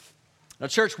Now,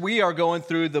 church, we are going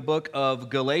through the book of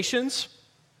Galatians.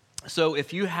 So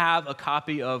if you have a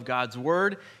copy of God's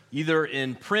Word, either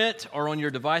in print or on your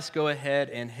device, go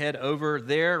ahead and head over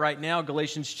there right now,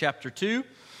 Galatians chapter 2.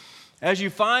 As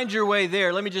you find your way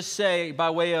there, let me just say,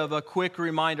 by way of a quick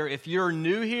reminder, if you're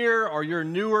new here or you're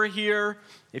newer here,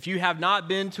 if you have not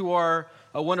been to our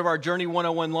one of our Journey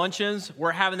 101 luncheons,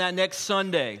 we're having that next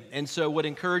Sunday. And so would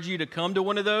encourage you to come to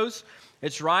one of those.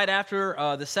 It's right after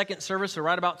the second service, so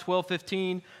right about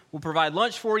 12:15. We'll provide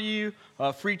lunch for you,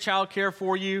 free childcare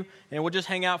for you, and we'll just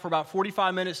hang out for about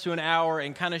 45 minutes to an hour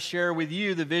and kind of share with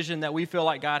you the vision that we feel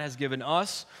like God has given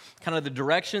us, kind of the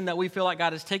direction that we feel like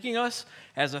God is taking us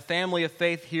as a family of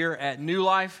faith here at New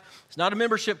Life. It's not a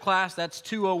membership class, that's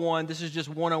 201. This is just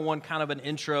 101, kind of an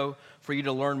intro for you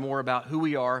to learn more about who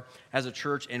we are as a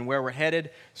church and where we're headed.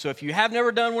 So if you have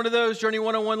never done one of those Journey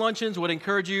 101 luncheons, would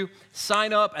encourage you,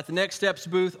 sign up at the Next Steps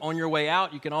booth on your way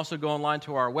out. You can also go online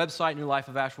to our website,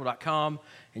 newlifeofasheville.com,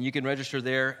 and you can register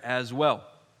there as well.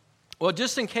 Well,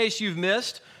 just in case you've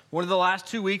missed one of the last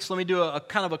 2 weeks, let me do a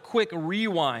kind of a quick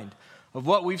rewind of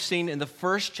what we've seen in the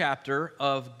first chapter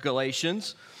of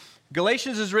Galatians.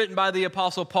 Galatians is written by the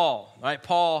Apostle Paul, right?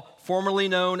 Paul, formerly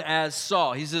known as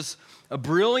Saul. He's a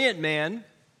brilliant man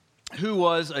who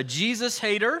was a Jesus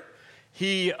hater.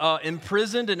 He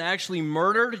imprisoned and actually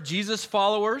murdered Jesus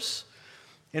followers.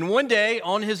 And one day,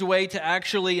 on his way to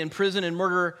actually imprison and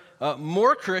murder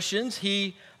more Christians,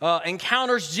 he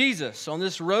encounters Jesus on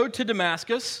this road to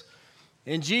Damascus.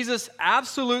 And Jesus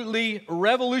absolutely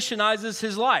revolutionizes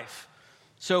his life.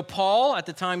 So Paul, at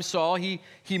the time Saul, he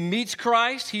meets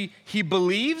Christ, he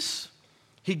believes,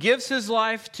 he gives his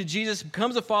life to Jesus,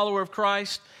 becomes a follower of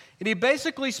Christ, and he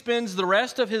basically spends the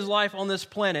rest of his life on this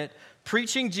planet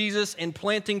preaching Jesus and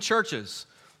planting churches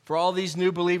for all these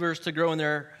new believers to grow in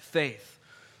their faith.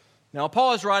 Now,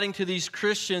 Paul is writing to these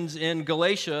Christians in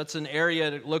Galatia. It's an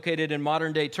area located in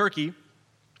modern-day Turkey,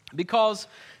 because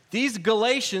these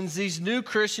Galatians, these new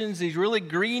Christians, these really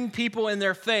green people in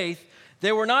their faith,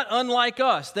 they were not unlike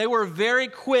us. They were very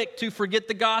quick to forget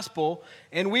the gospel,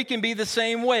 and we can be the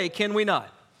same way, can we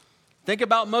not? Think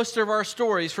about most of our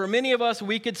stories. For many of us,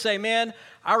 we could say, man,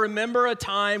 I remember a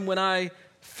time when I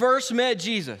first met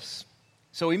Jesus.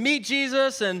 So we meet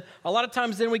Jesus, and a lot of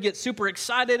times then we get super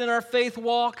excited in our faith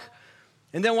walk,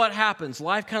 and then what happens?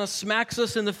 Life kind of smacks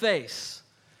us in the face.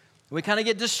 We kind of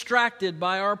get distracted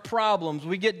by our problems.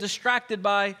 We get distracted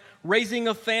by raising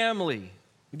a family.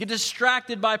 We get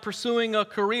distracted by pursuing a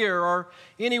career or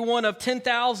any one of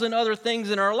 10,000 other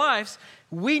things in our lives.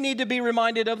 We need to be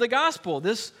reminded of the gospel,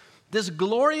 this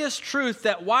glorious truth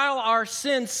that while our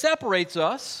sin separates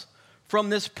us from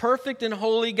this perfect and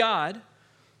holy God,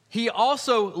 He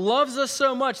also loves us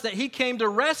so much that He came to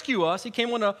rescue us. He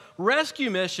came on a rescue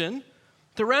mission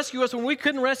to rescue us when we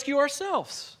couldn't rescue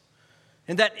ourselves.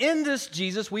 And that in this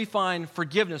Jesus we find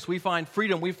forgiveness, we find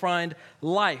freedom, we find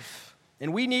life.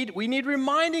 And we need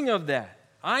reminding of that.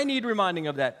 I need reminding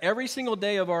of that. Every single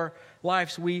day of our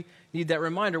lives, we need that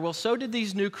reminder. Well, so did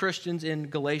these new Christians in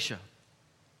Galatia,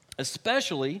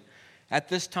 especially at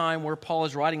this time where Paul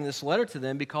is writing this letter to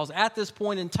them, because at this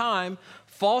point in time,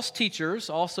 false teachers,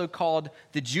 also called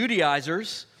the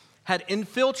Judaizers, had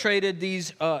infiltrated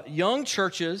these young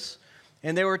churches,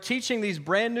 and they were teaching these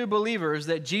brand new believers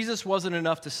that Jesus wasn't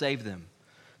enough to save them.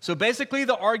 So basically,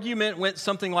 the argument went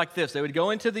something like this. They would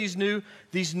go into these new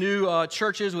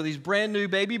churches with these brand new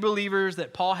baby believers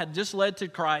that Paul had just led to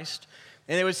Christ,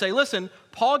 and they would say, listen,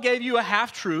 Paul gave you a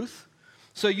half-truth,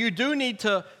 so you do need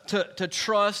to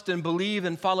trust and believe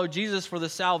and follow Jesus for the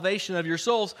salvation of your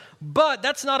souls, but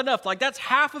that's not enough. Like, that's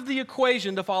half of the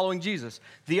equation to following Jesus.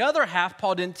 The other half,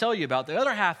 Paul didn't tell you about. The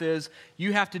other half is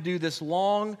you have to do this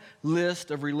long list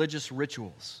of religious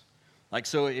rituals. Like,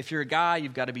 so if you're a guy,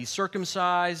 you've got to be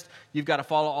circumcised, you've got to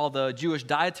follow all the Jewish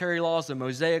dietary laws, the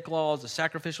Mosaic laws, the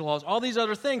sacrificial laws, all these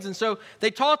other things. And so they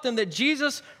taught them that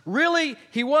Jesus really,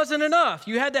 He wasn't enough.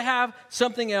 You had to have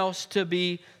something else to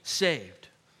be saved.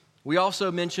 We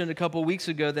also mentioned a couple weeks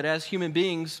ago that as human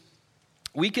beings,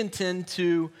 we can tend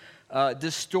to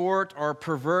distort or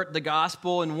pervert the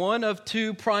gospel in one of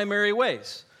two primary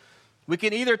ways. We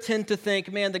can either tend to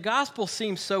think, man, the gospel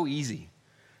seems so easy.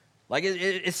 Like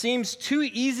it seems too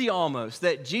easy almost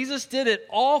that Jesus did it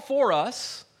all for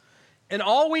us, and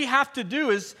all we have to do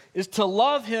is to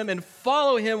love Him and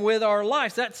follow Him with our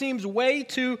lives. That seems way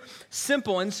too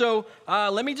simple. And so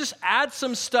let me just add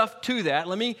some stuff to that.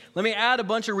 Let me add a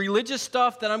bunch of religious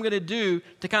stuff that I'm going to do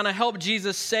to kind of help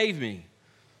Jesus save me.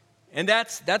 And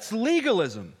that's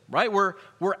legalism, right? We're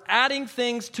adding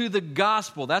things to the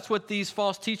gospel. That's what these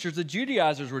false teachers, the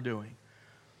Judaizers, were doing.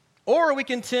 Or we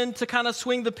can tend to kind of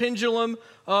swing the pendulum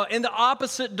in the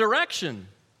opposite direction.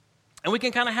 And we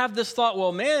can kind of have this thought,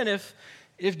 well, man,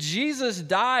 if Jesus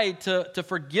died to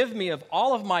forgive me of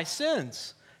all of my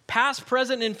sins, past,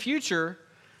 present, and future,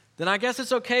 then I guess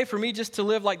it's okay for me just to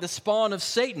live like the spawn of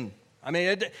Satan. I mean,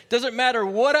 it doesn't matter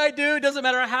what I do, it doesn't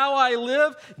matter how I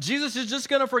live, Jesus is just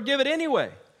going to forgive it anyway.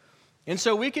 And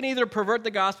so we can either pervert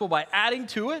the gospel by adding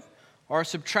to it or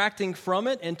subtracting from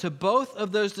it. And to both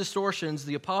of those distortions,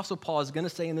 the Apostle Paul is going to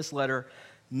say in this letter,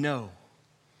 no.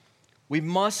 We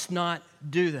must not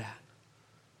do that.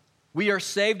 We are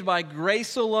saved by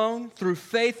grace alone, through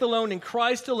faith alone, in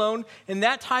Christ alone. And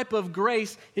that type of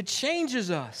grace, it changes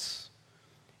us.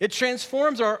 It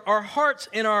transforms our hearts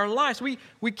and our lives.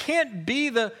 We can't be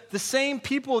the same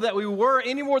people that we were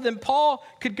any more than Paul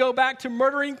could go back to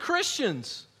murdering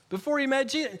Christians before he met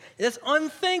Jesus. It's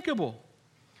unthinkable.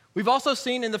 We've also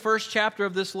seen in the first chapter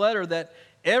of this letter that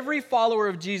every follower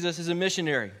of Jesus is a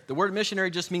missionary. The word missionary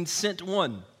just means sent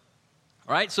one.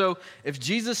 All right, so if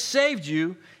Jesus saved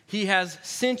you, he has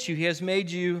sent you. He has made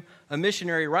you a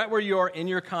missionary right where you are in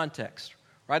your context.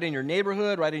 Right in your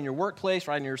neighborhood, right in your workplace,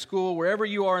 right in your school, wherever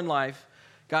you are in life,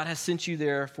 God has sent you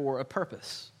there for a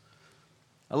purpose.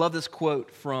 I love this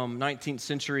quote from 19th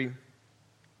century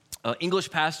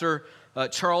English pastor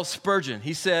Charles Spurgeon.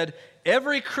 He said,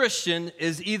 "Every Christian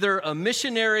is either a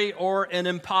missionary or an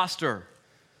imposter.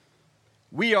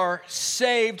 We are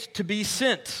saved to be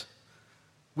sent.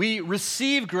 We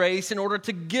receive grace in order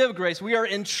to give grace. We are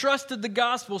entrusted the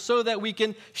gospel so that we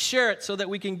can share it, so that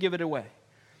we can give it away."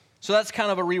 So that's kind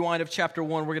of a rewind of chapter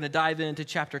 1. We're going to dive into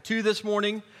chapter 2 this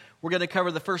morning. We're going to cover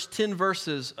the first 10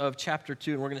 verses of chapter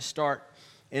 2, and we're going to start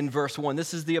in verse 1.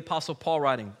 This is the Apostle Paul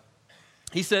writing.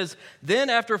 He says,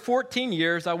 "Then after 14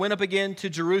 years, I went up again to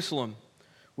Jerusalem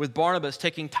with Barnabas,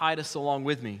 taking Titus along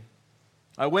with me.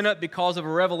 I went up because of a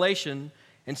revelation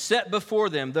and set before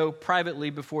them, though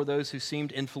privately before those who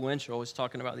seemed influential." He's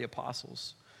talking about the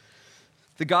apostles.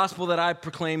 "The gospel that I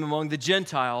proclaim among the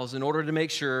Gentiles in order to make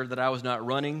sure that I was not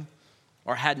running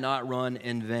or had not run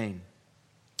in vain."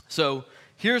 So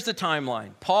here's the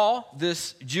timeline. Paul,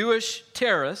 this Jewish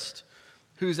terrorist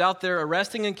who's out there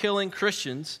arresting and killing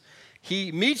Christians,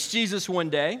 he meets Jesus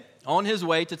one day on his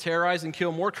way to terrorize and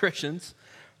kill more Christians.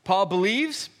 Paul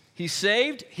believes, he's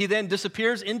saved. He then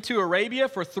disappears into Arabia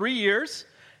for 3 years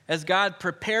as God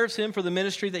prepares him for the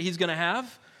ministry that he's going to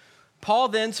have. Paul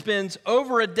then spends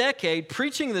over a decade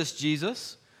preaching this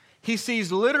Jesus. He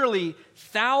sees literally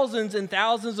thousands and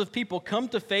thousands of people come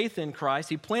to faith in Christ.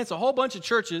 He plants a whole bunch of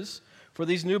churches for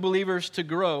these new believers to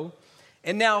grow.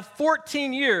 And now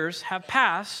 14 years have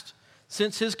passed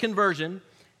since his conversion,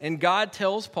 and God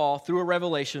tells Paul through a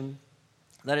revelation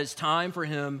that it's time for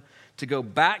him to go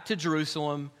back to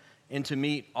Jerusalem and to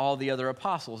meet all the other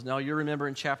apostles. Now you remember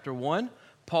in chapter 1,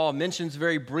 Paul mentions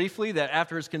very briefly that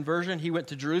after his conversion, he went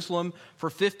to Jerusalem for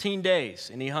 15 days,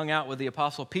 and he hung out with the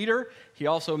apostle Peter. He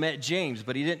also met James,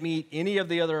 but he didn't meet any of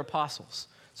the other apostles.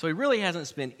 So he really hasn't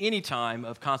spent any time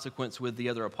of consequence with the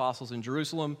other apostles in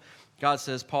Jerusalem. God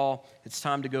says, Paul, it's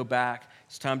time to go back.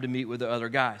 It's time to meet with the other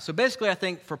guys. So basically, I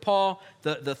think for Paul,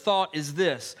 the thought is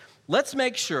this. Let's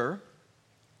ensure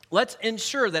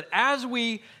that as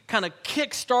we kind of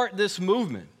kickstart this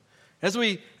movement, as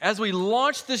we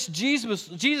launch this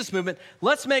Jesus movement,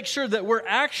 let's make sure that we're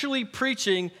actually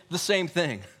preaching the same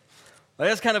thing.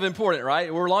 That's kind of important,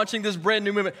 right? We're launching this brand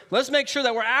new movement. Let's make sure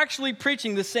that we're actually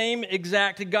preaching the same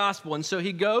exact gospel. And so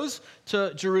he goes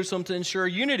to Jerusalem to ensure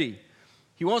unity.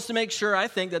 He wants to make sure, I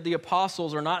think, that the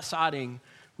apostles are not siding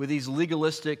with these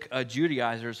legalistic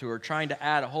Judaizers who are trying to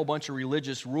add a whole bunch of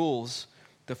religious rules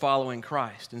to following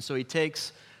Christ. And so he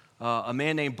takes a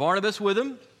man named Barnabas with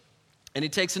him, and he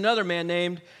takes another man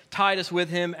named Titus with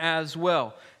him as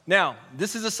well. Now,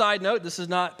 this is a side note. This is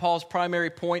not Paul's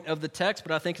primary point of the text,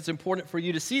 but I think it's important for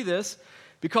you to see this,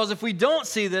 because if we don't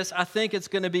see this, I think it's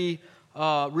going to be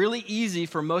really easy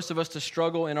for most of us to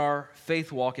struggle in our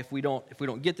faith walk if we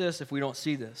don't get this, if we don't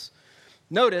see this.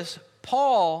 Notice,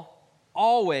 Paul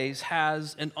always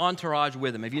has an entourage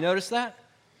with him. Have you noticed that?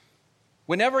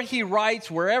 Whenever he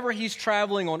writes, wherever he's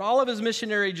traveling on all of his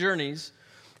missionary journeys,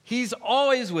 he's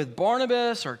always with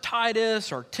Barnabas or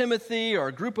Titus or Timothy or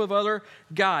a group of other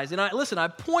guys. And I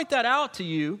point that out to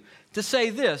you to say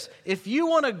this. If you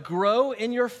want to grow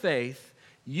in your faith,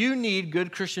 you need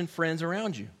good Christian friends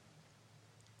around you.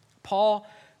 Paul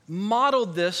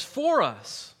modeled this for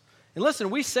us. And listen,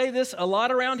 we say this a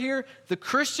lot around here. The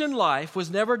Christian life was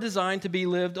never designed to be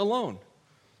lived alone.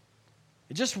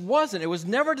 It just wasn't. It was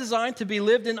never designed to be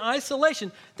lived in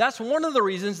isolation. That's one of the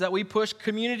reasons that we push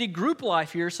community group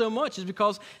life here so much, is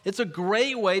because it's a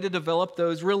great way to develop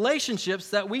those relationships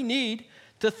that we need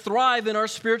to thrive in our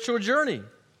spiritual journey.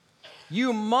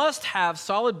 You must have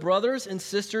solid brothers and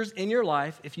sisters in your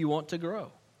life if you want to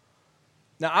grow.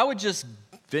 Now, I would just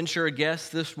venture a guess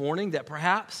this morning that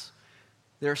perhaps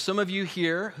there are some of you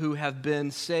here who have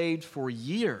been saved for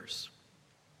years.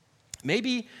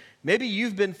 Maybe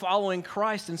you've been following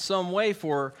Christ in some way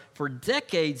for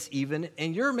decades even,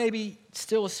 and you're maybe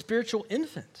still a spiritual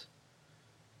infant.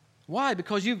 Why?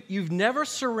 Because you've never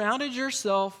surrounded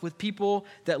yourself with people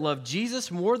that love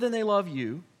Jesus more than they love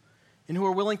you and who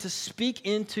are willing to speak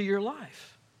into your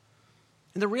life.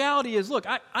 And the reality is, look,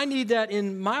 I need that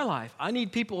in my life. I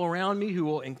need people around me who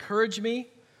will encourage me,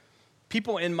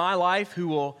 people in my life who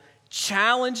will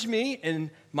challenge me in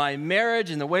my marriage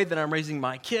and the way that I'm raising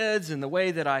my kids and the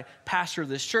way that I pastor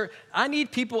this church. I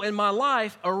need people in my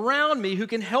life around me who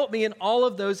can help me in all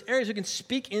of those areas, who can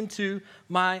speak into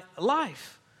my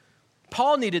life.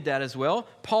 Paul needed that as well.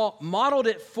 Paul modeled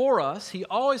it for us. He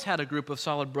always had a group of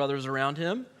solid brothers around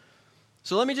him.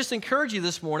 So let me just encourage you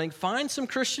this morning, find some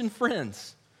Christian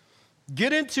friends.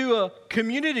 Get into a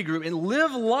community group and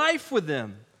live life with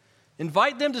them.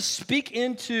 Invite them to speak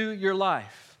into your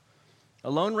life. A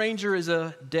lone ranger is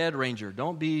a dead ranger.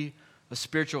 Don't be a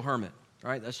spiritual hermit,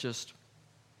 right? That's just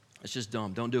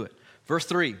dumb. Don't do it. Verse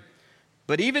 3,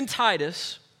 but even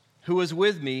Titus, who was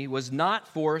with me, was not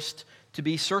forced to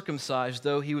be circumcised,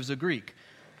 though he was a Greek.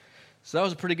 So that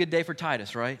was a pretty good day for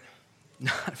Titus, right?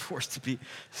 Not forced to be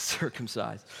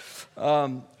circumcised.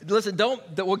 Listen,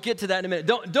 we'll get to that in a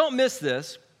minute. Don't miss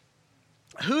this.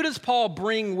 Who does Paul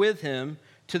bring with him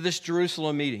to this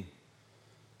Jerusalem meeting?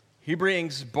 He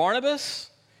brings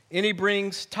Barnabas and he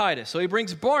brings Titus. So he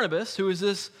brings Barnabas, who is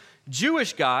this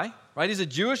Jewish guy, right? He's a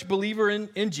Jewish believer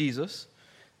in Jesus.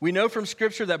 We know from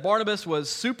Scripture that Barnabas was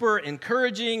super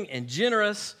encouraging and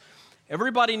generous.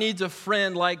 Everybody needs a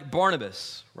friend like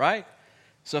Barnabas, right?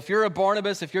 So if you're a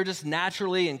Barnabas, if you're just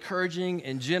naturally encouraging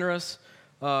and generous,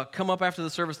 come up after the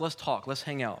service. Let's talk. Let's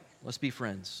hang out. Let's be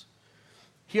friends.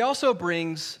 He also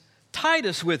brings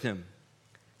Titus with him.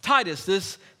 Titus,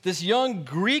 this young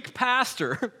Greek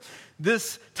pastor,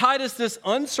 this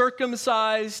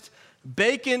uncircumcised,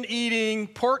 bacon-eating,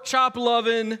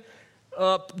 pork-chop-loving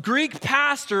Greek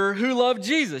pastor who loved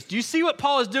Jesus. Do you see what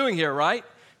Paul is doing here, right?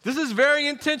 This is very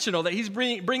intentional that he's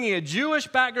bringing a Jewish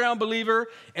background believer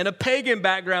and a pagan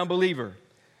background believer.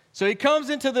 So he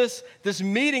comes into this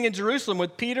meeting in Jerusalem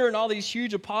with Peter and all these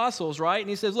huge apostles, right? And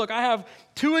he says, look, I have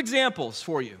two examples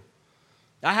for you.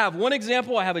 I have one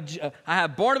example. I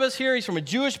have Barnabas here. He's from a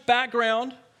Jewish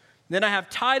background. Then I have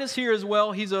Titus here as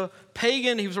well. He's a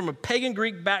pagan. He was from a pagan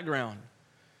Greek background.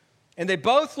 And they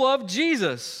both love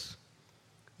Jesus.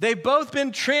 They've both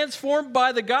been transformed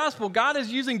by the gospel. God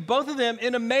is using both of them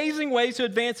in amazing ways to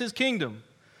advance his kingdom.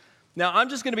 Now, I'm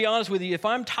just going to be honest with you. If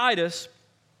I'm Titus,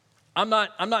 I'm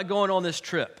not going on this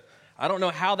trip. I don't know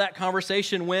how that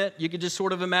conversation went. You could just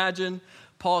sort of imagine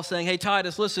Paul saying, hey,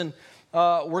 Titus, listen,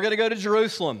 we're going to go to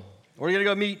Jerusalem. We're going to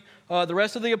go meet the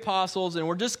rest of the apostles, and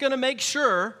we're just going to make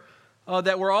sure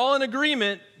that we're all in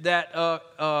agreement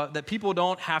that people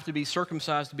don't have to be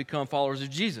circumcised to become followers of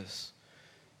Jesus.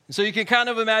 And so you can kind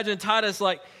of imagine Titus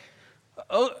like,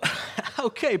 oh,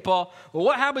 okay, Paul, well,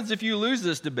 what happens if you lose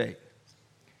this debate?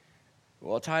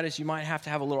 Well, Titus, you might have to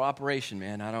have a little operation,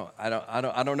 man. I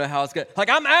don't know how it's going. Like,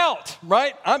 I'm out,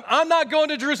 right? I'm not going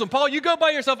to Jerusalem. Paul, you go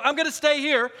by yourself. I'm going to stay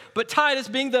here. But Titus,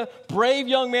 being the brave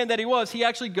young man that he was, he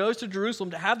actually goes to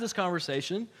Jerusalem to have this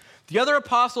conversation. The other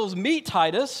apostles meet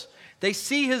Titus. They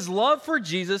see his love for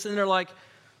Jesus, and they're like,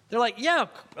 yeah,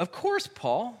 of course,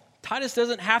 Paul. Titus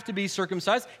doesn't have to be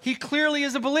circumcised. He clearly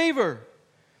is a believer.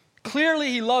 Clearly,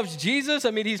 he loves Jesus.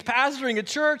 I mean, he's pastoring a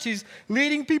church. He's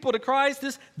leading people to Christ.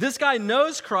 This guy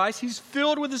knows Christ. He's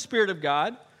filled with the Spirit of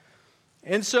God.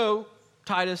 And so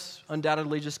Titus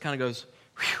undoubtedly just kind of goes,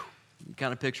 whew. You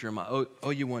kind of picture him.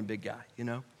 Oh, you one big guy, you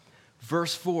know.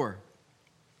 Verse 4,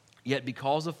 yet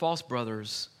because of false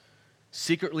brothers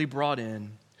secretly brought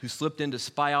in, who slipped in to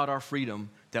spy out our freedom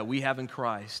that we have in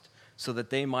Christ, so that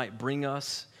they might bring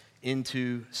us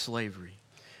into slavery.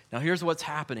 Now, here's what's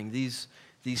happening. These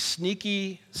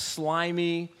sneaky,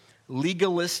 slimy,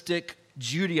 legalistic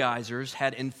Judaizers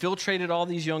had infiltrated all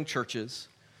these young churches,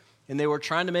 and they were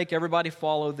trying to make everybody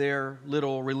follow their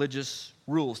little religious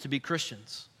rules to be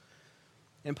Christians.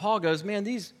 And Paul goes, man,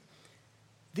 these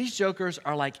jokers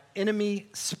are like enemy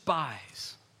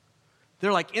spies.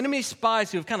 They're like enemy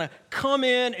spies who have kind of come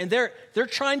in, and they're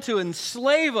trying to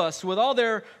enslave us with all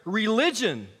their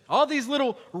religion, all these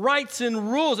little rights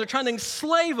and rules. They're trying to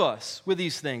enslave us with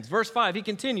these things. Verse 5, he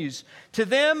continues, to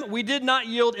them we did not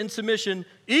yield in submission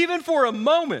even for a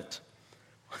moment,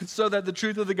 so that the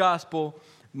truth of the gospel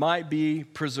might be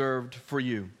preserved for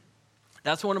you.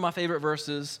 That's one of my favorite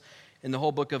verses in the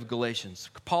whole book of Galatians.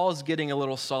 Paul is getting a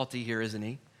little salty here, isn't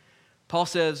he? Paul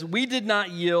says, we did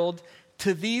not yield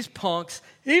to these punks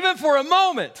even for a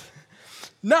moment.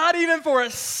 Not even for a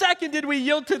second did we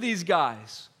yield to these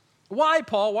guys. Why,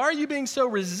 Paul? Why are you being so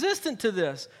resistant to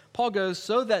this? Paul goes,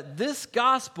 so that this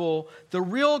gospel, the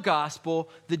real gospel,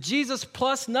 the Jesus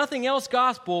plus nothing else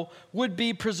gospel, would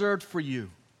be preserved for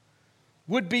you,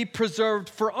 would be preserved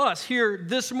for us here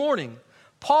this morning.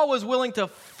 Paul was willing to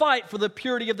fight for the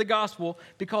purity of the gospel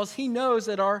because he knows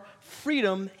that our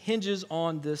freedom hinges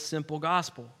on this simple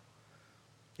gospel.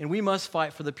 And we must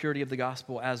fight for the purity of the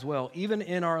gospel as well, even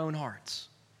in our own hearts.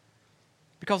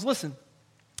 Because listen,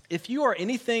 if you are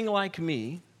anything like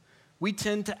me, we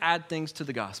tend to add things to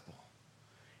the gospel.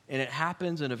 And it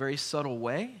happens in a very subtle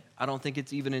way. I don't think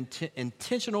it's even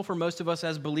intentional for most of us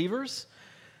as believers.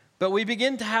 But we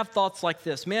begin to have thoughts like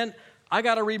this. Man, I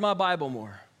got to read my Bible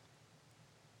more.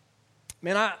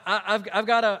 Man, I've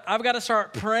got to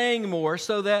start praying more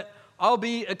so that I'll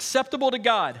be acceptable to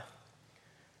God.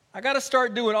 I got to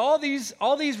start doing all these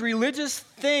religious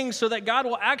things so that God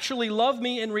will actually love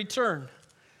me in return.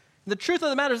 The truth of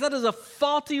the matter is that is a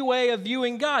faulty way of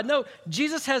viewing God. No,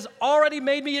 Jesus has already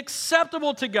made me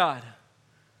acceptable to God.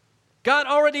 God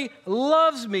already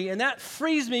loves me, and that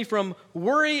frees me from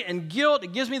worry and guilt.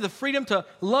 It gives me the freedom to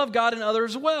love God and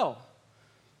others well.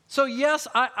 So yes,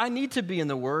 I need to be in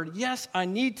the Word. Yes, I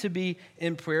need to be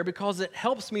in prayer because it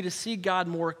helps me to see God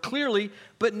more clearly,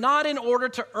 but not in order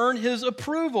to earn His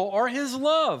approval or His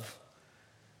love.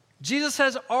 Jesus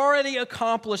has already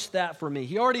accomplished that for me.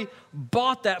 He already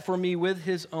bought that for me with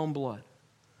His own blood.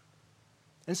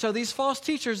 And so these false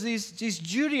teachers, these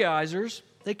Judaizers,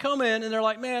 they come in and they're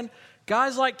like, man,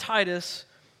 guys like Titus,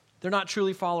 they're not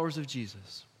truly followers of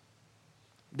Jesus.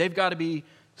 They've got to be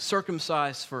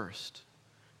circumcised first.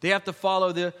 They have to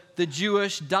follow the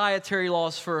Jewish dietary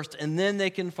laws first, and then they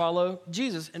can follow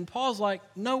Jesus. And Paul's like,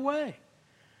 no way.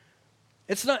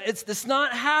 It's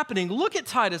not happening. Look at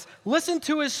Titus. Listen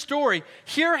to his story.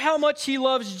 Hear how much he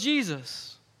loves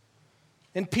Jesus.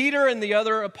 And Peter and the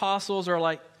other apostles are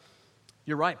like,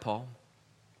 you're right, Paul.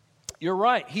 You're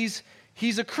right. He's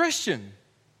a Christian.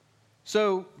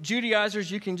 So Judaizers,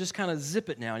 you can just kind of zip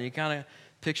it now. And you kind of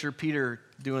picture Peter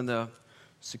doing the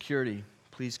security.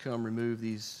 Please come remove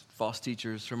these false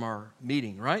teachers from our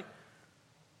meeting, right?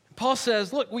 Paul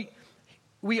says, look,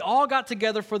 we all got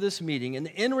together for this meeting, and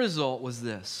the end result was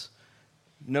this: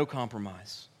 no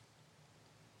compromise.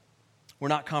 We're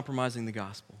not compromising the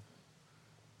gospel.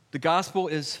 The gospel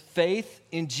is faith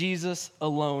in Jesus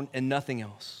alone and nothing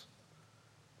else.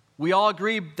 We all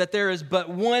agree that there is but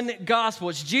one gospel.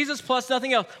 It's Jesus plus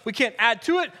nothing else. We can't add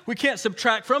to it. We can't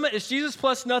subtract from it. It's Jesus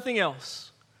plus nothing else.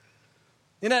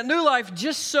 In at New Life,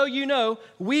 just so you know,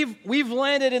 we've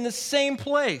landed in the same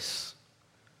place.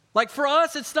 Like for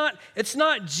us, it's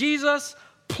not Jesus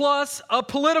plus a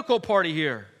political party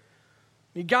here.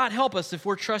 I mean, God help us if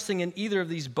we're trusting in either of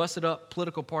these busted up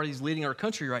political parties leading our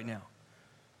country right now.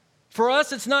 For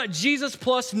us, it's not Jesus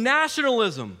plus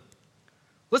nationalism.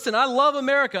 Listen, I love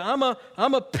America.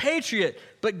 I'm a patriot,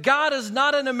 but God is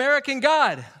not an American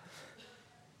God.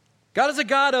 God is a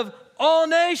God of all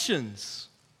nations.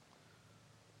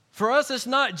 For us, it's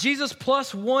not Jesus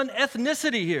plus one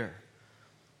ethnicity here.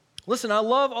 Listen, I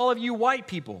love all of you white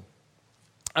people.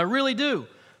 I really do.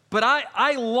 But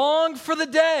I long for the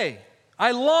day.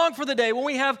 I long for the day when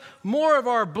we have more of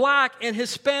our black and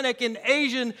Hispanic and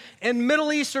Asian and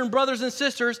Middle Eastern brothers and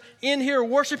sisters in here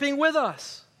worshiping with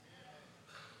us.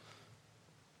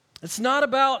 It's not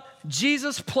about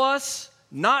Jesus plus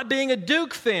not being a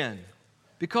Duke fan,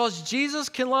 because Jesus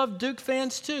can love Duke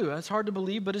fans too. That's hard to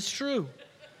believe, but it's true.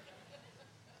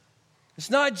 It's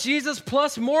not Jesus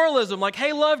plus moralism, like,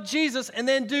 hey, love Jesus and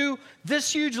then do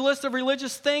this huge list of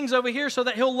religious things over here so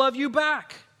that He'll love you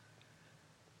back.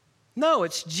 No,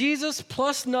 it's Jesus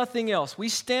plus nothing else. We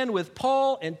stand with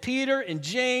Paul and Peter and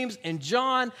James and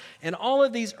John and all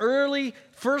of these early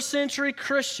first century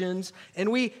Christians,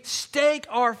 and we stake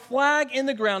our flag in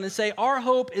the ground and say our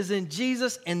hope is in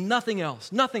Jesus and nothing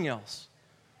else, nothing else.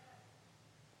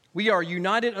 We are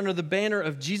united under the banner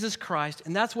of Jesus Christ,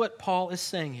 and that's what Paul is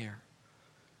saying here.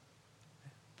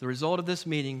 The result of this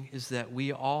meeting is that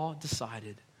we all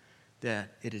decided that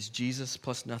it is Jesus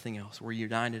plus nothing else. We're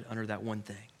united under that one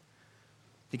thing.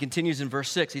 He continues in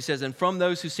verse 6. He says, and from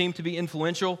those who seem to be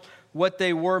influential, what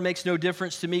they were makes no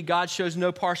difference to me. God shows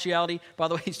no partiality. By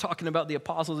the way, he's talking about the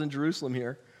apostles in Jerusalem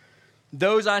here.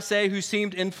 Those, I say, who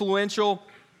seemed influential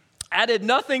added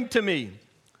nothing to me.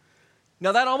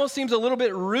 Now, that almost seems a little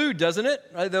bit rude, doesn't it?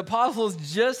 Right? The apostles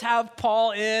just have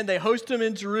Paul in. They host him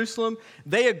in Jerusalem.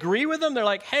 They agree with him. They're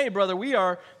like, hey, brother,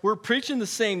 we're preaching the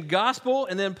same gospel.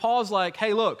 And then Paul's like,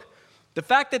 hey, look, the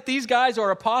fact that these guys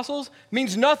are apostles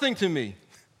means nothing to me.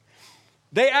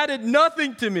 They added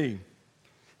nothing to me.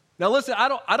 Now, listen,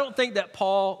 I don't think that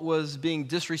Paul was being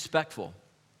disrespectful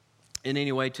in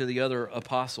any way to the other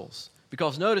apostles.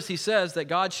 Because notice he says that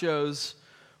God shows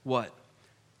what?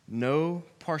 No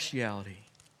partiality.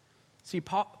 See,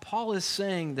 Paul is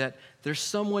saying that there's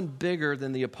someone bigger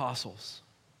than the apostles.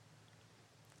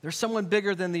 There's someone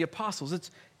bigger than the apostles.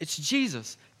 It's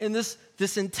Jesus. And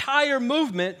this entire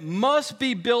movement must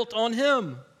be built on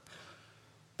him.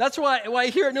 That's why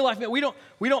here at New Life, man, we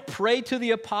don't pray to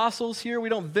the apostles here. We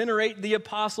don't venerate the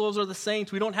apostles or the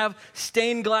saints. We don't have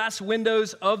stained glass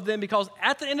windows of them because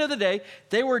at the end of the day,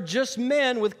 they were just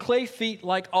men with clay feet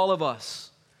like all of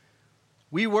us.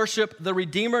 We worship the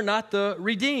Redeemer, not the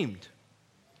redeemed.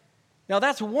 Now,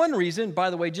 that's one reason, by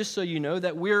the way, just so you know,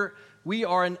 that we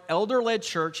are an elder-led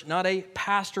church, not a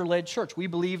pastor-led church. We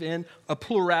believe in a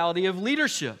plurality of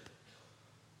leadership.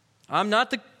 I'm not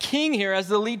the king here as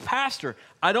the lead pastor.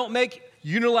 I don't make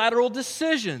unilateral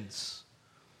decisions.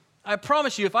 I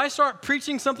promise you, if I start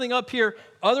preaching something up here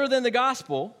other than the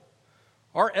gospel,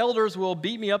 our elders will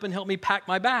beat me up and help me pack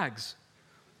my bags.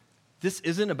 This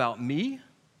isn't about me.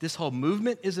 This whole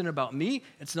movement isn't about me.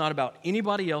 It's not about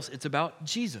anybody else. It's about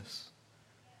Jesus.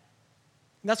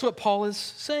 And that's what Paul is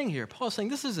saying here. Paul is saying,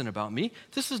 this isn't about me.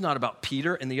 This is not about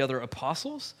Peter and the other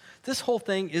apostles. This whole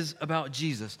thing is about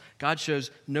Jesus. God shows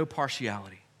no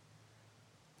partiality.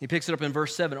 He picks it up in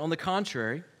verse 7. On the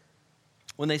contrary,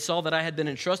 when they saw that I had been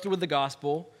entrusted with the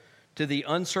gospel to the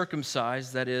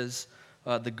uncircumcised, that is,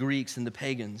 the Greeks and the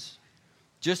pagans,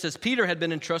 just as Peter had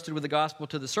been entrusted with the gospel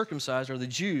to the circumcised, or the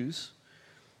Jews,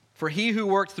 for he who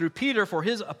worked through Peter for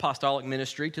his apostolic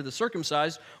ministry to the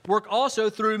circumcised, worked also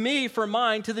through me for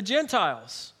mine to the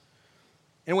Gentiles.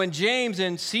 And when James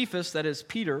and Cephas, that is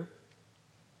Peter,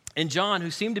 and John,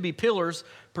 who seemed to be pillars,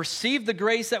 perceived the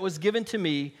grace that was given to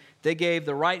me, they gave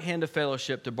the right hand of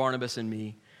fellowship to Barnabas and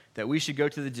me, that we should go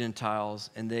to the Gentiles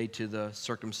and they to the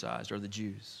circumcised, or the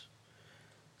Jews.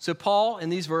 So Paul, in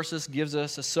these verses, gives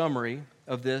us a summary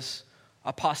of this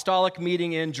apostolic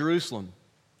meeting in Jerusalem.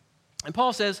 And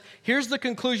Paul says, here's the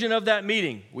conclusion of that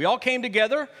meeting. We all came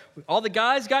together, all the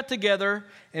guys got together,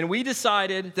 and we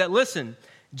decided that, listen,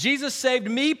 Jesus saved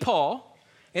me, Paul,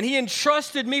 and he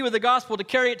entrusted me with the gospel to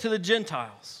carry it to the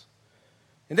Gentiles.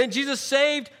 And then Jesus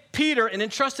saved Peter and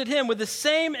entrusted him with the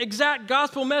same exact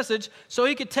gospel message so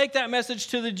he could take that message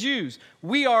to the Jews.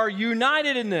 We are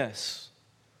united in this.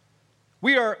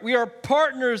 We are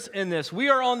partners in this. We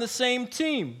are on the same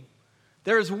team.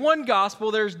 There is one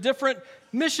gospel, there's different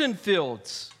mission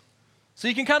fields. So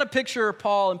you can kind of picture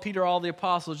Paul and Peter, all the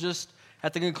apostles, just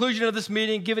at the conclusion of this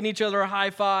meeting, giving each other a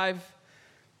high five,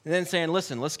 and then saying,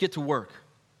 listen, let's get to work.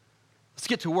 Let's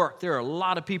get to work. There are a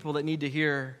lot of people that need to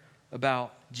hear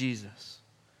about Jesus.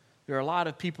 There are a lot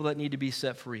of people that need to be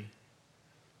set free.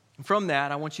 And from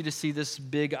that, I want you to see this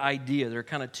big idea. There are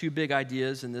kind of two big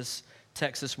ideas in this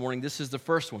text this morning. This is the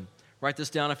first one. Write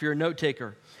this down if you're a note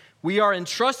taker. We are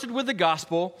entrusted with the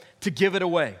gospel to give it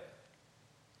away.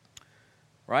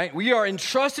 Right? We are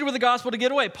entrusted with the gospel to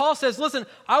give it away. Paul says, listen,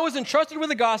 I was entrusted with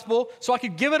the gospel so I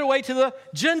could give it away to the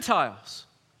Gentiles.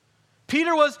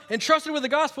 Peter was entrusted with the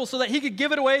gospel so that he could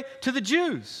give it away to the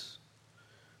Jews.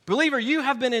 Believer, you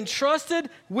have been entrusted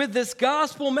with this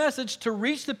gospel message to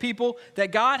reach the people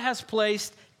that God has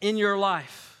placed in your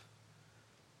life.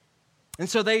 And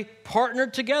so they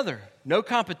partnered together. No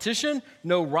competition,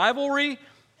 no rivalry,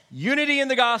 unity in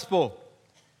the gospel.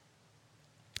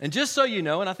 And just so you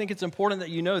know, and I think it's important that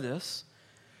you know this,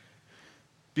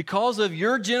 because of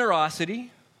your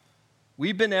generosity,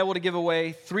 we've been able to give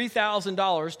away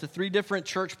 $3,000 to 3 different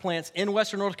church plants in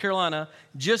Western North Carolina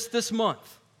just this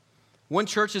month. One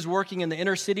church is working in the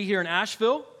inner city here in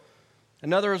Asheville.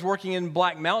 Another is working in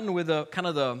Black Mountain with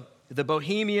the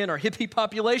bohemian or hippie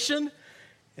population.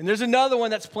 And there's another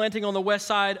one that's planting on the west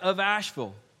side of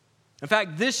Asheville. In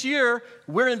fact, this year,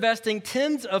 we're investing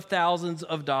tens of thousands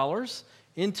of dollars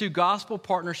into gospel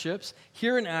partnerships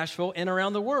here in Asheville and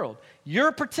around the world.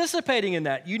 You're participating in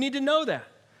that. You need to know that.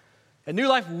 At New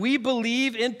Life, we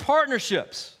believe in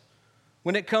partnerships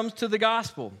when it comes to the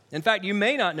gospel. In fact, you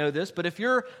may not know this, but if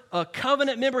you're a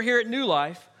covenant member here at New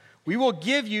Life, we will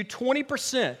give you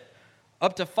 20%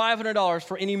 up to $500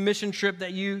 for any mission trip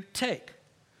that you take.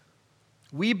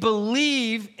 We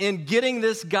believe in getting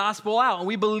this gospel out, and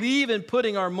we believe in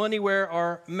putting our money where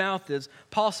our mouth is.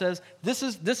 Paul says, this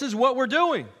is what we're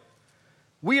doing.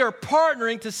 We are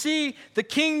partnering to see the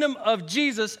kingdom of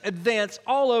Jesus advance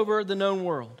all over the known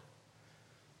world.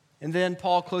 And then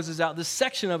Paul closes out this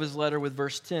section of his letter with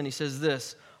verse 10. He says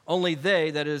this, only they,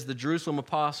 that is the Jerusalem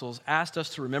apostles, asked us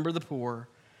to remember the poor,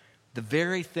 the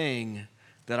very thing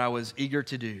that I was eager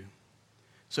to do.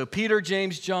 So Peter,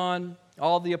 James, John,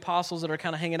 all the apostles that are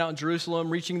kind of hanging out in Jerusalem,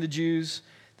 reaching the Jews,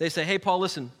 they say, hey, Paul,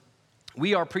 listen,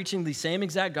 we are preaching the same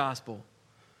exact gospel.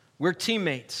 We're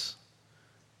teammates.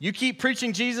 You keep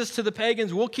preaching Jesus to the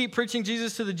pagans, we'll keep preaching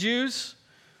Jesus to the Jews.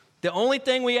 The only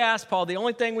thing we ask, Paul,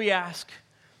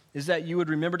 is that you would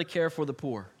remember to care for the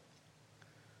poor.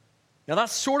 Now,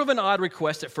 that's sort of an odd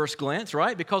request at first glance,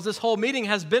 right? Because this whole meeting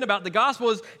has been about the gospel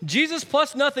is Jesus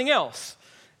plus nothing else.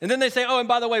 And then they say, oh, and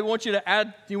by the way, we want to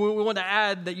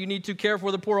add that you need to care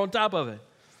for the poor on top of it.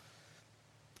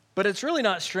 But it's really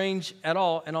not strange at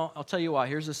all, and I'll tell you why.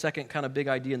 Here's the second kind of big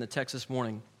idea in the text this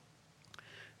morning.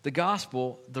 The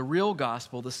gospel, the real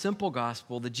gospel, the simple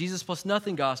gospel, the Jesus plus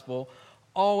nothing gospel,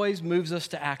 always moves us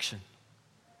to action.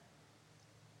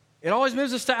 It always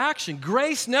moves us to action.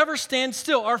 Grace never stands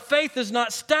still. Our faith is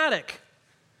not static.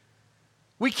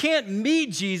 We can't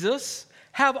meet Jesus,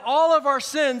 have all of our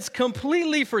sins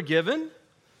completely forgiven,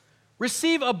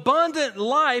 receive abundant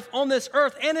life on this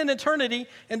earth and in eternity,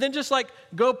 and then just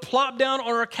go plop down on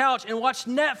our couch and watch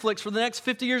Netflix for the next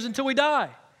 50 years until we die.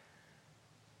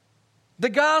 The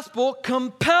gospel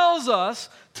compels us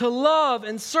to love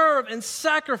and serve and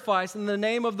sacrifice in the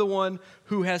name of the one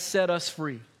who has set us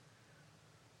free.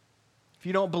 If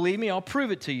you don't believe me, I'll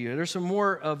prove it to you. There's some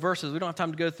more verses. We don't have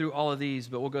time to go through all of these,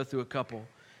 but we'll go through a couple.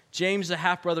 James, the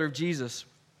half-brother of Jesus,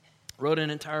 wrote an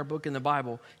entire book in the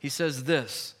Bible. He says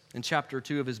this in chapter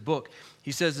 2 of his book.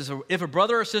 He says this, if a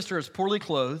brother or sister is poorly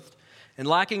clothed and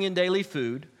lacking in daily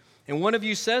food, and one of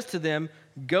you says to them,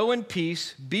 go in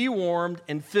peace, be warmed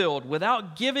and filled,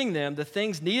 without giving them the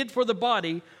things needed for the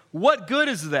body, what good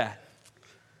is that?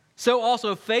 So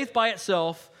also faith by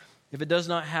itself, if it does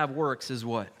not have works, is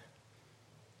what?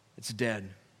 It's dead.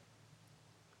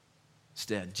 It's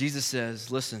dead. Jesus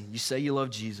says, listen, you say you love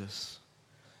Jesus.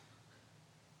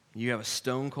 You have a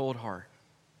stone-cold heart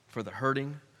for the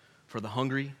hurting, for the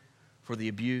hungry, for the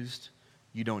abused.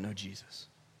 You don't know Jesus.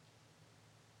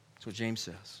 That's what James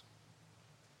says.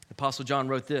 Apostle John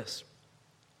wrote this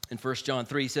in 1 John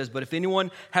 3. He says, but if anyone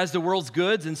has the world's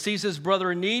goods and sees his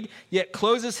brother in need, yet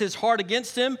closes his heart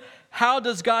against him, how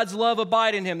does God's love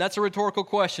abide in him? That's a rhetorical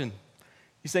question.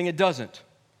 He's saying it doesn't.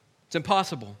 It's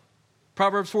impossible.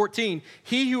 Proverbs 14,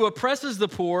 he who oppresses the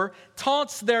poor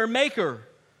taunts their maker,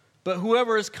 but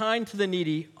whoever is kind to the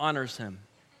needy honors him.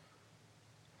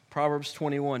 Proverbs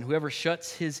 21, whoever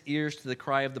shuts his ears to the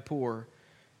cry of the poor,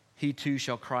 he too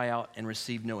shall cry out and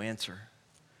receive no answer.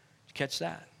 Did you catch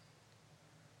that?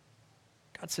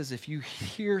 God says if you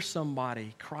hear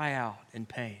somebody cry out in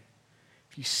pain,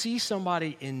 if you see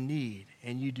somebody in need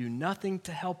and you do nothing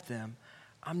to help them,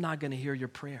 I'm not going to hear your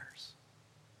prayers.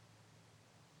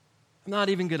 I'm not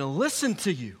even going to listen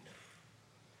to you.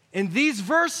 And these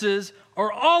verses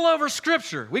are all over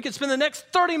Scripture. We could spend the next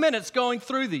 30 minutes going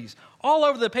through these, all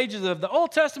over the pages of the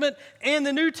Old Testament and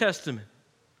the New Testament.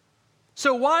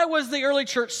 So why was the early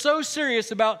church so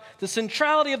serious about the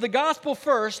centrality of the gospel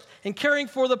first and caring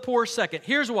for the poor second?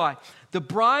 Here's why. The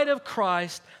bride of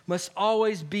Christ must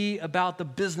always be about the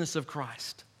business of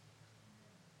Christ.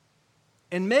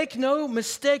 And make no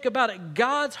mistake about it,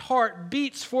 God's heart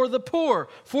beats for the poor,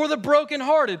 for the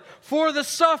brokenhearted, for the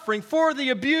suffering, for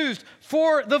the abused,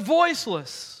 for the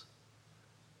voiceless.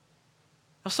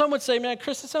 Now some would say, man,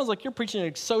 Chris, it sounds like you're preaching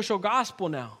a social gospel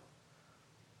now.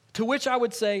 To which I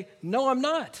would say, no, I'm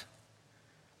not.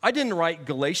 I didn't write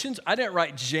Galatians. I didn't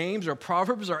write James or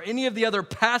Proverbs or any of the other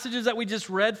passages that we just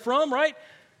read from, right?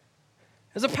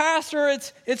 As a pastor,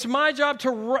 it's my job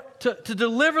to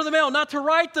deliver the mail, not to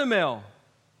write the mail.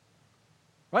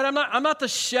 Right? I'm not the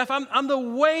chef. I'm the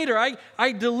waiter.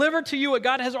 I deliver to you what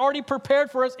God has already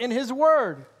prepared for us in His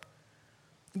Word.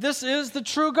 This is the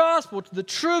true gospel. The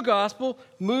true gospel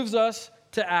moves us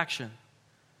to action.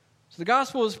 So the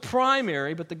gospel is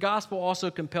primary, but the gospel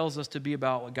also compels us to be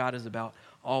about what God is about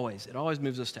always. It always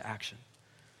moves us to action.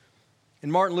 In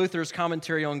Martin Luther's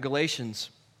commentary on Galatians,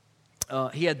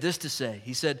 he had this to say.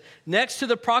 He said, next to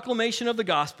the proclamation of the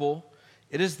gospel,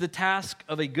 it is the task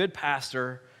of a good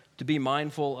pastor to be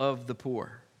mindful of the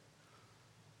poor.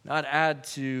 Now, I'd add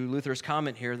to Luther's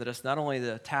comment here that it's not only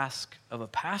the task of a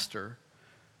pastor,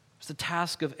 it's the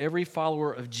task of every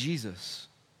follower of Jesus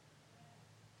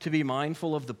to be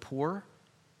mindful of the poor,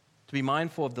 to be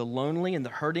mindful of the lonely and the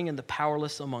hurting and the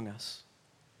powerless among us.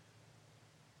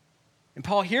 And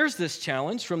Paul hears this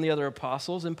challenge from the other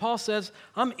apostles, and Paul says,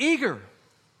 I'm eager.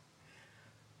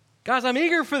 Guys, I'm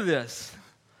eager for this.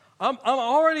 I'm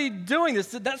already doing this.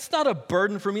 That's not a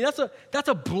burden for me. That's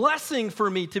a blessing for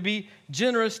me to be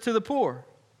generous to the poor.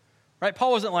 Right?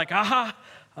 Paul wasn't like, aha,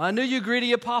 I knew you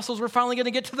greedy apostles were finally going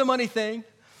to get to the money thing.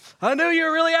 I knew you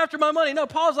were really after my money. No,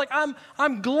 Paul's like,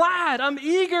 I'm glad. I'm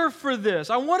eager for this.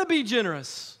 I want to be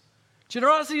generous.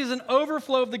 Generosity is an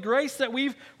overflow of the grace that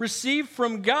we've received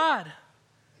from God.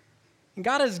 And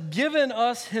God has given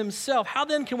us himself. How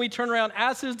then can we turn around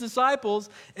as his disciples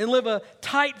and live a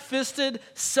tight-fisted,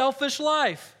 selfish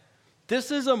life? This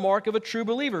is a mark of a true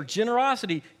believer.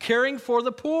 Generosity, caring for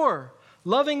the poor,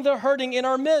 loving the hurting in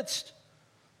our midst.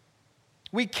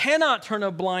 We cannot turn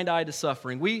a blind eye to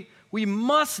suffering. We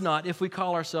must not if we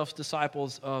call ourselves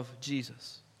disciples of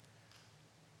Jesus.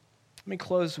 Let me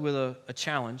close with a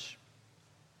challenge,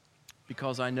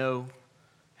 because I know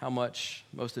how much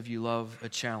most of you love a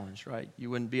challenge, right?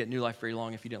 You wouldn't be at New Life very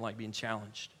long if you didn't like being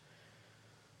challenged.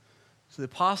 So the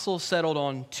apostles settled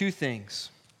on two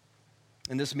things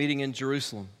in this meeting in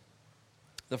Jerusalem.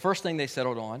 The first thing they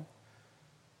settled on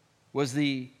was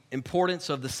the importance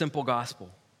of the simple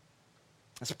gospel.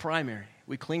 That's primary.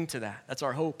 We cling to that. That's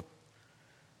our hope.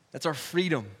 That's our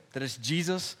freedom. That is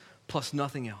Jesus plus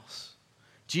nothing else.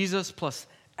 Jesus plus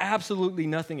absolutely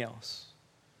nothing else.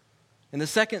 And the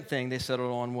second thing they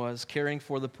settled on was caring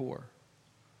for the poor.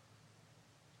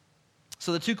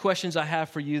 So the two questions I have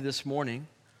for you this morning,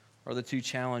 or the two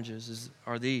challenges,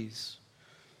 are these.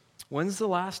 When's the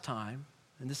last time,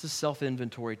 and this is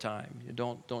self-inventory time.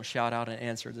 Don't shout out an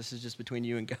answer. This is just between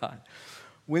you and God.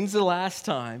 When's the last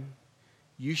time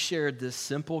you shared this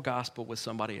simple gospel with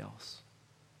somebody else?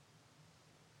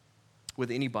 With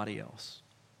anybody else?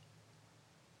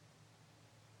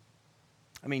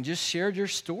 I mean, just shared your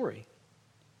story.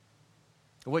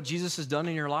 What Jesus has done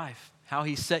in your life, how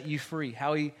he set you free,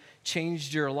 how he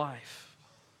changed your life.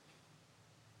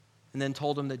 And then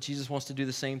told them that Jesus wants to do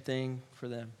the same thing for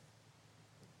them.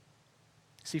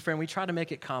 See, friend, we try to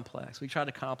make it complex. We try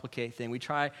to complicate things. We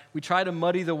try to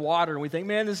muddy the water, and we think,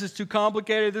 man, this is too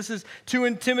complicated. This is too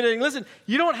intimidating. Listen,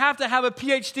 you don't have to have a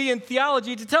PhD in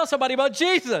theology to tell somebody about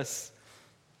Jesus.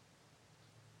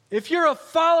 If you're a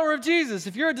follower of Jesus,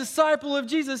 if you're a disciple of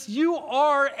Jesus, you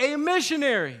are a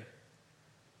missionary.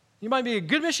 You might be a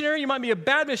good missionary, you might be a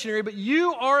bad missionary, but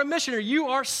you are a missionary. You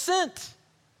are sent.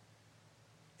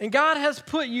 And God has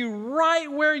put you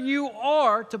right where you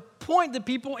are to point the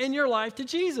people in your life to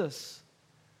Jesus.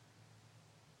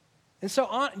 And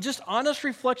so just honest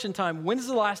reflection time. When is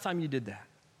the last time you did that?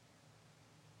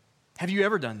 Have you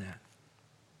ever done that?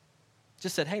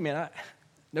 Just said, hey man,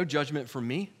 no judgment from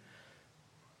me.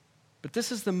 But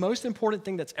this is the most important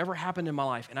thing that's ever happened in my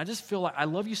life. And I just feel like I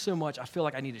love you so much, I feel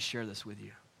like I need to share this with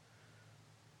you.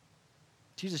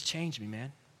 Jesus changed me,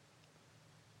 man.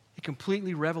 He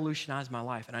completely revolutionized my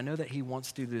life, and I know that he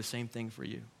wants to do the same thing for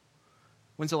you.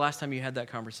 When's the last time you had that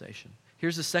conversation?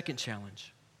 Here's the second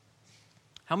challenge.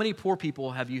 How many poor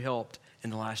people have you helped in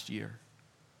the last year?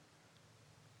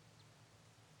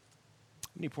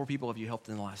 How many poor people have you helped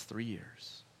in the last 3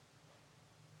 years?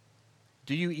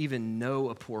 Do you even know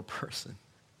a poor person?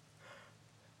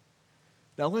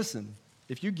 Now listen,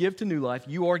 if you give to New Life,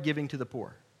 you are giving to the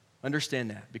poor. Understand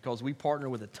that, because we partner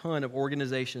with a ton of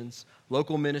organizations,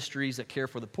 local ministries that care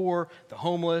for the poor, the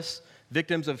homeless,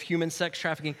 victims of human sex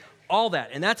trafficking, all that.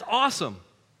 And that's awesome.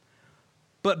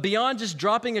 But beyond just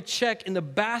dropping a check in the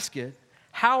basket,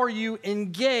 how are you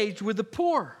engaged with the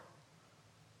poor?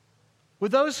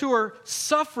 With those who are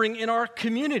suffering in our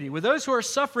community, with those who are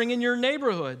suffering in your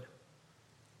neighborhood.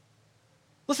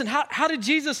 Listen, how did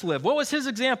Jesus live? What was his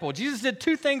example? Jesus did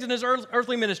two things in his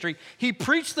earthly ministry. He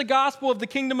preached the gospel of the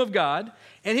kingdom of God,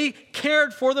 and he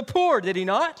cared for the poor, did he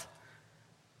not?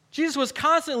 Jesus was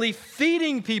constantly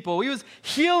feeding people. He was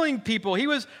healing people. He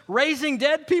was raising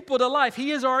dead people to life.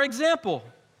 He is our example.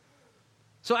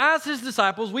 So as his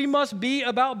disciples, we must be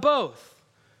about both.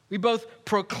 We both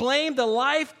proclaim the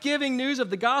life-giving news of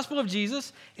the gospel of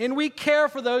Jesus, and we care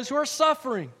for those who are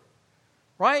suffering,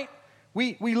 right?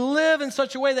 We live in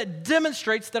such a way that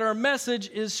demonstrates that our message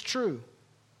is true.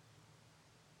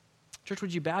 Church,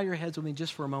 would you bow your heads with me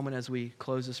just for a moment as we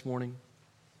close this morning?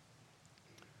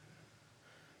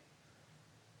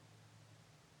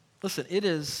 Listen, it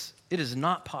is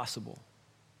not possible.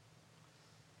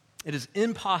 It is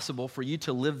impossible for you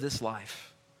to live this life.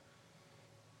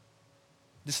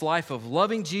 This life of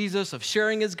loving Jesus, of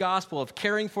sharing his gospel, of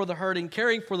caring for the hurting,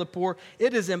 caring for the poor.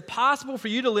 It is impossible for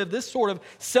you to live this sort of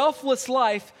selfless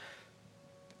life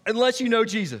unless you know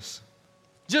Jesus.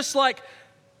 Just like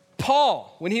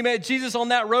Paul, when he met Jesus on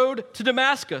that road to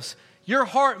Damascus, your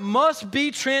heart must be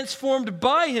transformed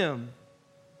by him.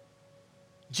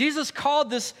 Jesus called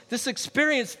this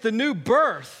experience the new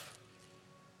birth.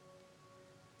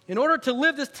 In order to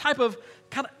live this type of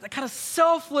kind of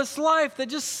selfless life that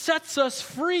just sets us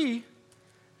free,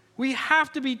 we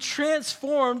have to be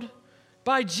transformed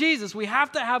by Jesus. We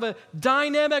have to have a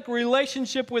dynamic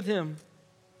relationship with him.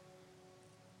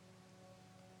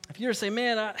 If you were to say,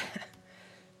 man,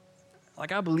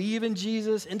 I believe in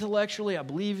Jesus intellectually, I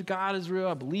believe God is real,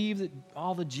 I believe that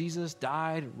all that Jesus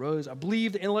died and rose, I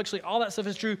believe that intellectually all that stuff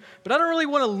is true, but I don't really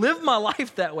want to live my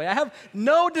life that way. I have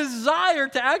no desire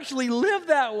to actually live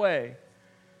that way.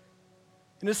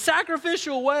 In a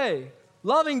sacrificial way,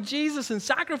 loving Jesus and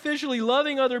sacrificially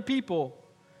loving other people.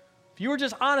 If you were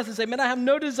just honest and say, man, I have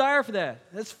no desire for that,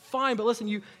 that's fine, but listen,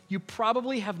 you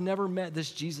probably have never met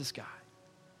this Jesus guy.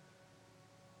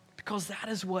 Because that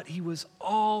is what he was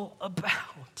all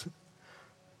about.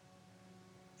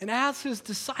 And as his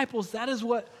disciples, that is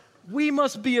what we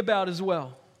must be about as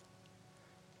well.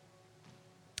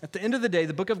 At the end of the day,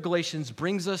 the book of Galatians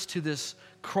brings us to this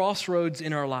crossroads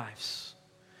in our lives.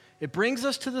 It brings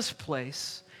us to this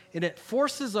place, and it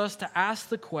forces us to ask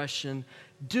the question,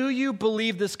 do you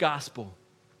believe this gospel?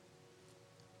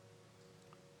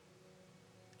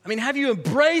 I mean, have you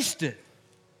embraced it?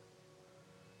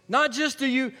 Not just do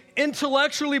you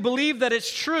intellectually believe that it's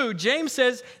true. James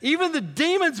says even the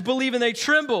demons believe and they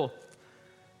tremble.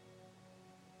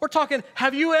 We're talking,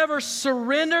 have you ever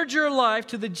surrendered your life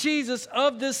to the Jesus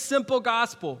of this simple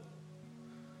gospel?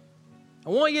 I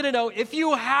want you to know, if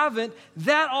you haven't,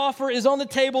 that offer is on the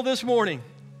table this morning.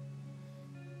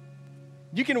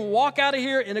 You can walk out of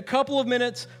here in a couple of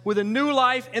minutes with a new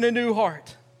life and a new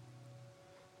heart.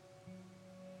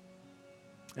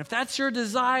 If that's your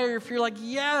desire, if you're like,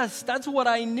 yes, that's what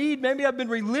I need. Maybe I've been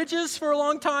religious for a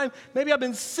long time. Maybe I've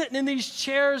been sitting in these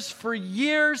chairs for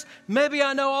years. Maybe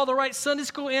I know all the right Sunday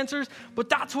school answers, but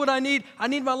that's what I need. I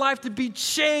need my life to be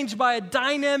changed by a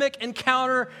dynamic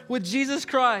encounter with Jesus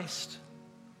Christ.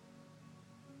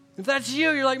 If that's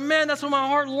you, you're like, man, that's what my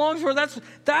heart longs for.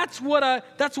 That's what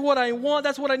I want.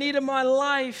 That's what I need in my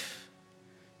life.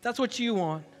 That's what you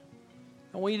want.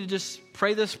 I want you to just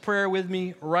pray this prayer with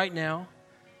me right now.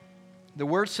 The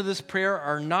words to this prayer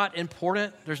are not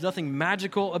important. There's nothing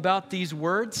magical about these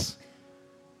words.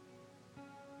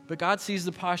 But God sees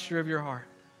the posture of your heart.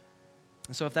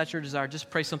 And so if that's your desire, just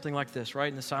pray something like this, right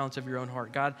in the silence of your own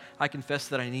heart. God, I confess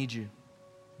that I need you.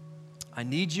 I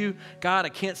need you. God, I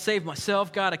can't save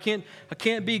myself. God, I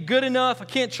can't be good enough. I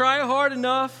can't try hard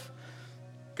enough.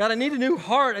 God, I need a new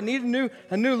heart. I need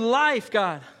a new life,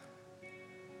 God.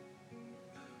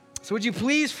 So would you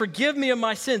please forgive me of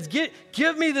my sins?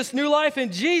 Give me this new life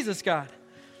in Jesus, God.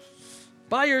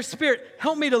 By your Spirit,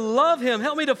 help me to love him.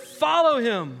 Help me to follow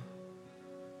him.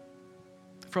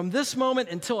 From this moment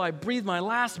until I breathe my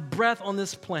last breath on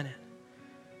this planet.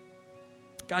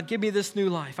 God, give me this new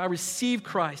life. I receive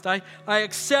Christ. I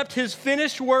accept his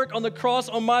finished work on the cross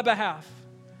on my behalf.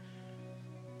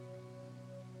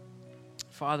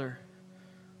 Father,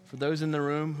 for those in the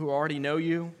room who already know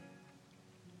you,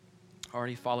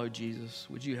 already follow Jesus,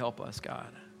 would you help us, God?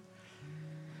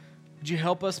 Would you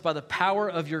help us by the power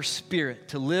of your Spirit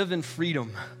to live in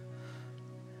freedom?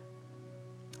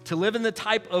 To live in the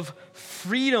type of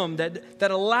freedom that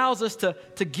allows us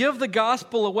to give the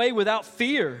gospel away without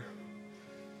fear.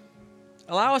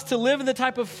 Allow us to live in the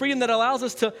type of freedom that allows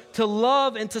us to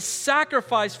love and to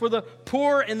sacrifice for the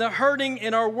poor and the hurting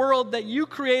in our world that you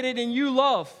created and you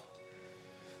love.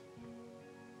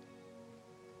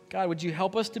 God, would you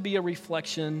help us to be a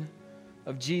reflection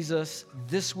of Jesus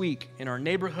this week in our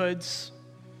neighborhoods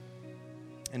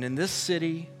and in this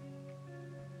city,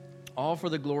 all for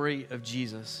the glory of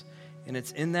Jesus. And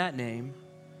it's in that name,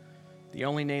 the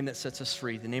only name that sets us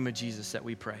free, the name of Jesus, that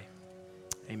we pray.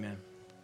 Amen.